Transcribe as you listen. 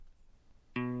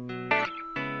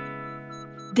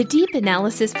The Deep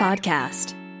Analysis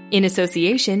Podcast, in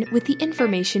association with the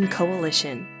Information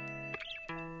Coalition.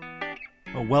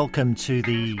 Well, welcome to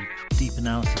the Deep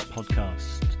Analysis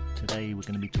Podcast. Today we're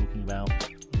going to be talking about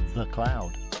the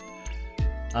cloud.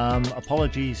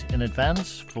 Apologies in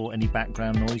advance for any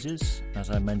background noises. As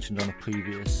I mentioned on a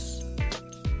previous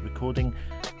recording,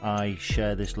 I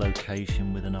share this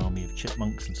location with an army of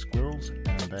chipmunks and squirrels,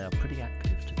 and they are pretty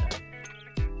active today.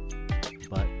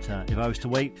 But if I was to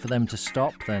wait for them to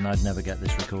stop, then I'd never get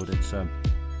this recorded. So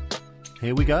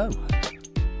here we go.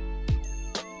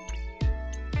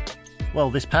 Well,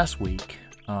 this past week,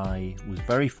 I was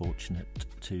very fortunate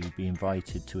to be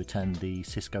invited to attend the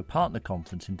Cisco Partner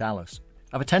Conference in Dallas.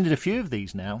 I've attended a few of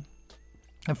these now,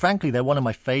 and frankly, they're one of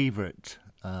my favorite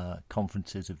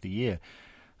conferences of the year.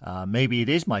 Maybe it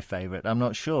is my favorite, I'm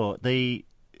not sure. The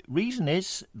reason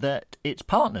is that it's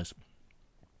partners.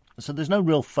 So there's no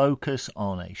real focus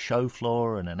on a show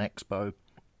floor and an expo.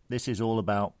 This is all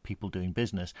about people doing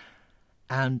business.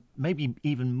 And maybe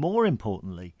even more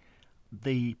importantly,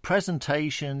 the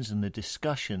presentations and the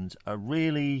discussions are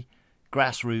really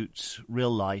grassroots, real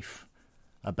life,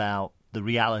 about the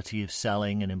reality of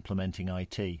selling and implementing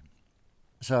IT.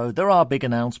 So there are big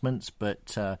announcements,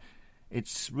 but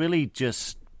it's really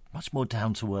just much more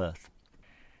down to earth.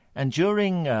 And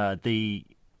during the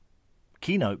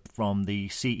keynote from the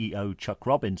CEO, Chuck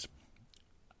Robbins,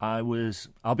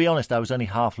 I'll be honest, I was only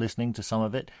half listening to some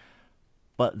of it,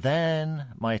 but then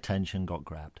my attention got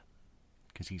grabbed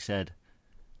because he said,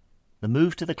 the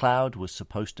move to the cloud was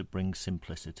supposed to bring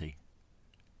simplicity.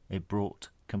 It brought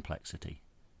complexity.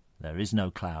 There is no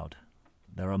cloud.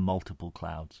 There are multiple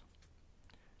clouds.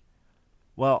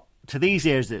 Well, to these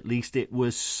ears at least, it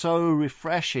was so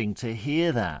refreshing to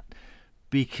hear that,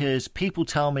 because people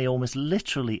tell me almost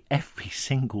literally every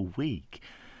single week,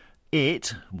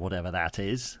 whatever that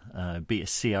is, be it a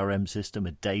CRM system,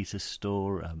 a data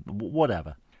store,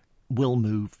 whatever, will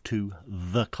move to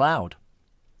the cloud.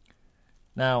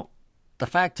 Now, the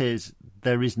fact is,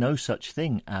 there is no such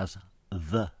thing as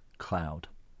the cloud.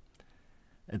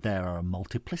 There are a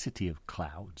multiplicity of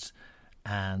clouds,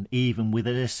 and even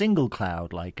within a single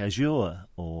cloud like Azure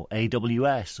or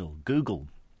AWS or Google,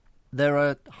 there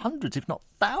are hundreds, if not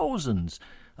thousands,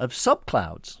 of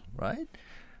subclouds, right?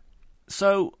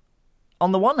 So,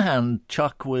 on the one hand,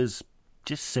 Chuck was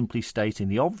just simply stating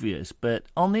the obvious, but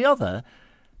on the other,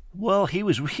 well, he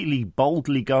was really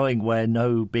boldly going where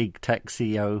no big tech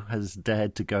CEO has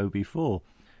dared to go before.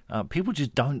 People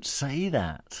just don't say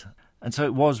that. And so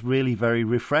it was really very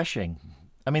refreshing.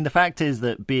 I mean, the fact is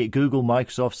that be it Google,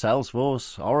 Microsoft,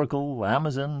 Salesforce, Oracle,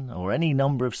 Amazon, or any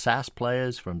number of SaaS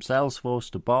players from Salesforce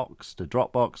to Box to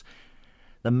Dropbox,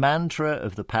 the mantra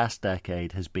of the past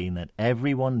decade has been that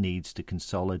everyone needs to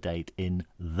consolidate in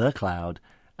the cloud.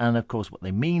 And of course, what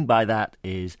they mean by that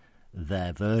is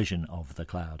their version of the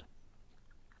cloud.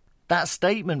 That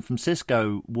statement from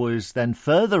Cisco was then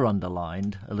further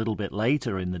underlined a little bit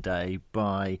later in the day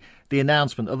by the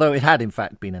announcement, although it had in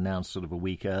fact been announced sort of a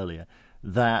week earlier,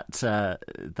 that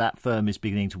that firm is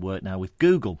beginning to work now with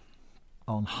Google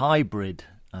on hybrid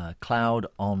cloud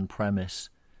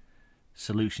on-premise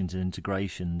solutions and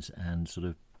integrations and sort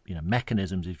of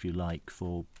mechanisms, if you like,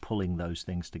 for pulling those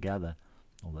things together,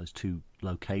 or those two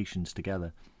locations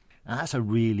together. And that's a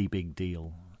really big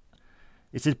deal.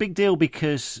 It's a big deal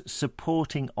because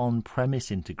supporting on-premise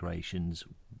integrations,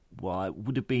 well, it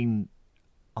would have been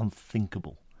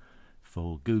unthinkable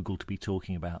for Google to be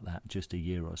talking about that just a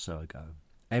year or so ago.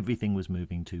 Everything was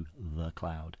moving to the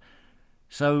cloud.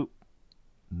 So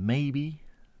maybe,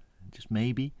 just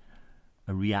maybe,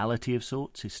 a reality of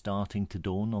sorts is starting to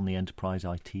dawn on the enterprise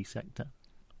IT sector.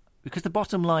 Because the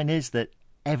bottom line is that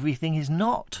everything is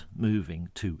not moving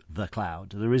to the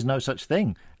cloud. There is no such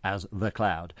thing as the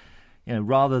cloud.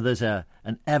 Rather there's an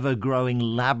ever-growing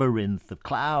labyrinth of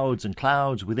clouds and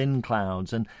clouds within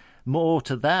clouds. And more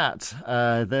to that,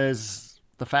 there's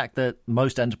the fact that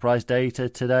most enterprise data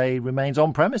today remains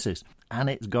on premises, and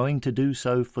it's going to do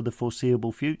so for the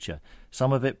foreseeable future,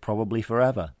 some of it probably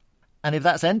forever. And if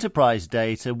that's enterprise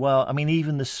data, well, I mean,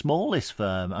 even the smallest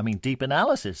firm, Deep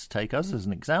Analysis, take us as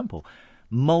an example,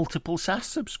 multiple SaaS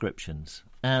subscriptions,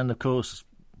 and of course,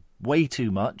 way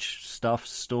too much stuff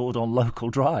stored on local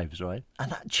drives, right?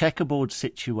 And that checkerboard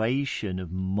situation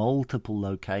of multiple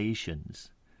locations,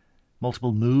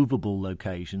 multiple movable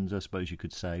locations, I suppose you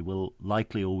could say, will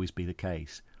likely always be the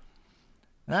case.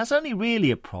 And that's only really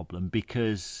a problem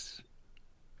because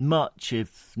much,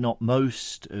 if not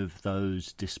most, of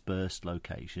those dispersed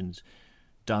locations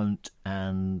don't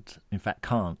and, in fact,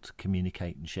 can't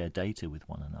communicate and share data with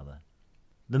one another.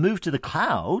 The move to the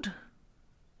cloud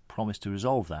promised to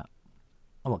resolve that.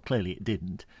 Well, clearly it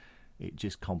didn't. It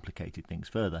just complicated things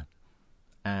further.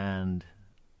 And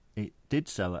it did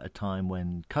so at a time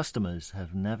when customers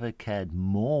have never cared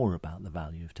more about the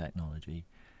value of technology,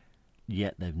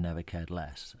 yet they've never cared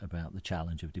less about the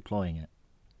challenge of deploying it.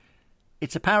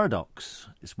 It's a paradox.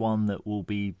 It's one that will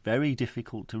be very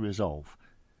difficult to resolve.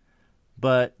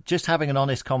 But just having an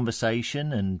honest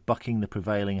conversation and bucking the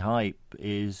prevailing hype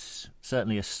is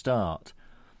certainly a start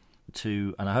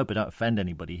to, and I hope I don't offend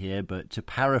anybody here, but to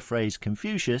paraphrase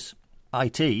Confucius,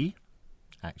 IT,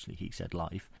 actually he said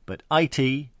life, but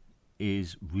IT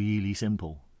is really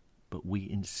simple, but we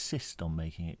insist on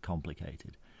making it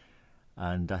complicated.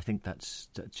 And I think that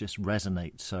just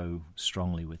resonates so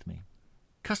strongly with me.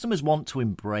 Customers want to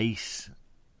embrace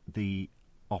the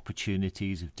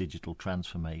opportunities of digital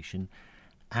transformation,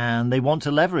 and they want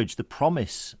to leverage the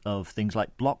promise of things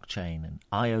like blockchain and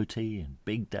IoT and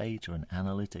big data and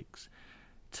analytics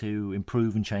to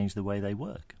improve and change the way they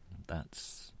work.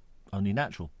 That's only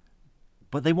natural.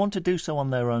 But they want to do so on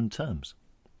their own terms.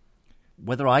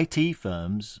 Whether IT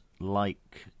firms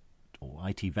like, or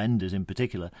IT vendors in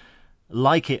particular,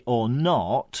 like it or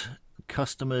not,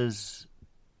 customers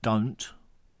don't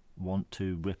want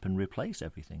to rip and replace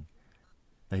everything.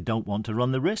 They don't want to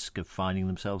run the risk of finding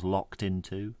themselves locked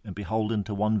into and beholden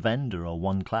to one vendor or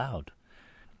one cloud.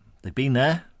 They've been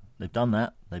there, they've done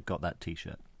that, they've got that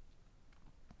T-shirt.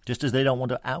 Just as they don't want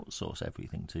to outsource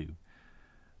everything to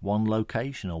one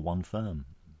location or one firm.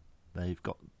 They've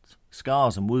got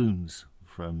scars and wounds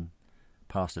from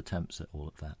past attempts at all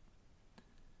of that.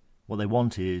 What they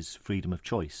want is freedom of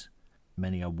choice.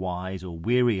 Many are wise or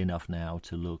weary enough now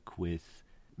to look with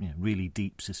really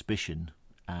deep suspicion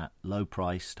at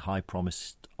low-priced,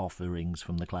 high-promised offerings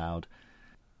from the cloud.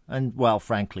 And, well,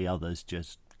 frankly, others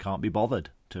just can't be bothered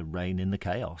to rein in the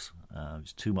chaos.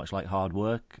 It's too much like hard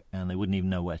work, and they wouldn't even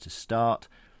know where to start.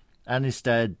 And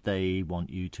instead, they want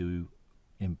you to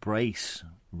embrace,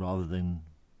 rather than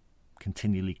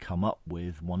continually come up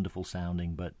with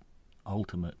wonderful-sounding but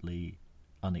ultimately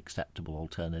unacceptable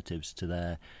alternatives to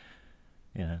their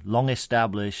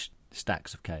long-established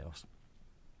stacks of chaos.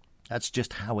 That's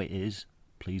just how it is.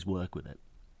 Please work with it.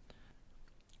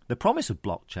 The promise of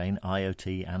blockchain,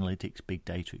 IoT, analytics, big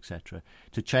data, etc.,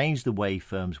 to change the way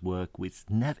firms work is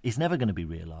never going to be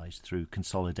realized through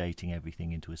consolidating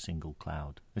everything into a single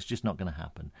cloud. It's just not going to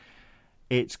happen.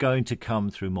 It's going to come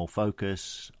through more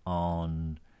focus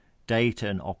on data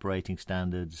and operating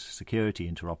standards,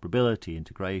 security, interoperability,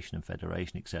 integration and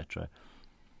federation, etc.,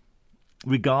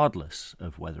 regardless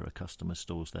of whether a customer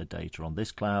stores their data on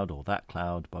this cloud or that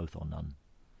cloud, both or none.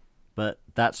 But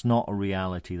that's not a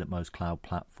reality that most cloud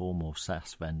platform or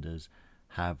SaaS vendors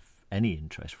have any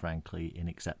interest, frankly, in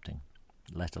accepting,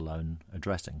 let alone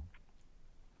addressing.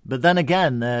 But then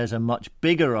again, there's a much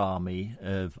bigger army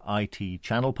of IT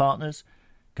channel partners,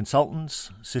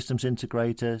 consultants, systems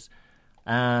integrators,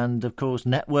 and, of course,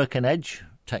 network and edge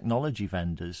technology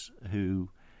vendors who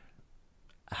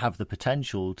have the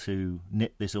potential to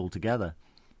knit this all together.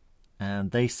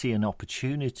 And they see an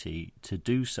opportunity to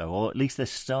do so, or at least they're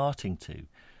starting to.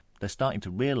 They're starting to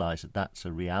realize that that's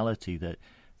a reality that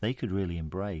they could really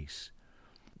embrace.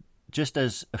 Just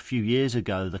as a few years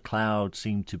ago, the cloud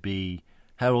seemed to be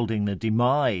heralding the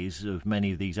demise of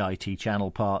many of these IT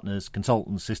channel partners,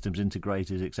 consultants, systems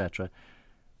integrators, etc.,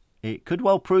 it could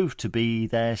well prove to be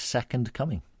their second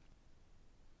coming.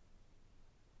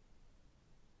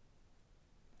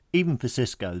 Even for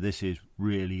Cisco, this is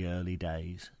really early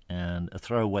days, and a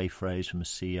throwaway phrase from a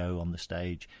CEO on the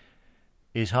stage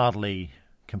is hardly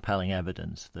compelling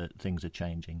evidence that things are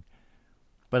changing.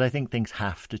 But I think things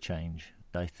have to change.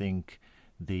 I think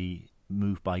the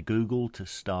move by Google to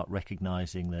start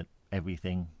recognizing that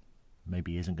everything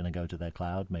maybe isn't going to go to their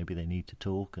cloud, maybe they need to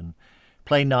talk and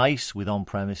play nice with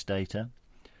on-premise data.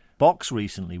 Box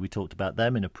recently, we talked about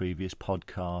them in a previous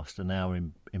podcast, are now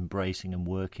embracing and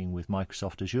working with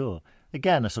Microsoft Azure.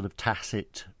 Again, a sort of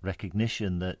tacit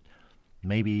recognition that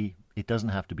maybe it doesn't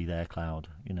have to be their cloud.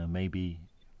 Maybe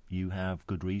you have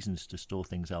good reasons to store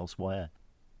things elsewhere.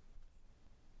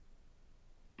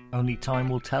 Only time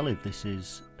will tell if this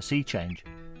is a sea change,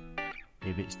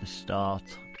 if it's the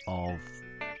start of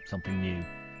something new.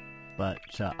 But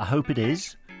I hope it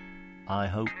is. I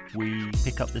hope we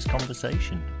pick up this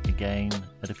conversation again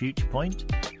at a future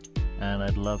point, and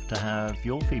I'd love to have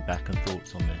your feedback and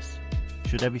thoughts on this.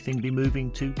 Should everything be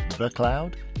moving to the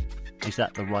cloud? Is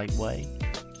that the right way?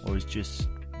 Or is just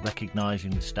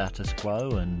recognizing the status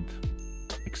quo and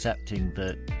accepting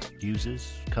that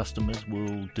users, customers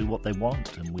will do what they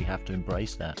want, and we have to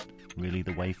embrace that really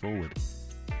the way forward?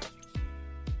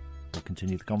 We'll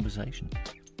continue the conversation.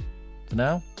 For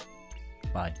now,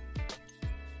 bye.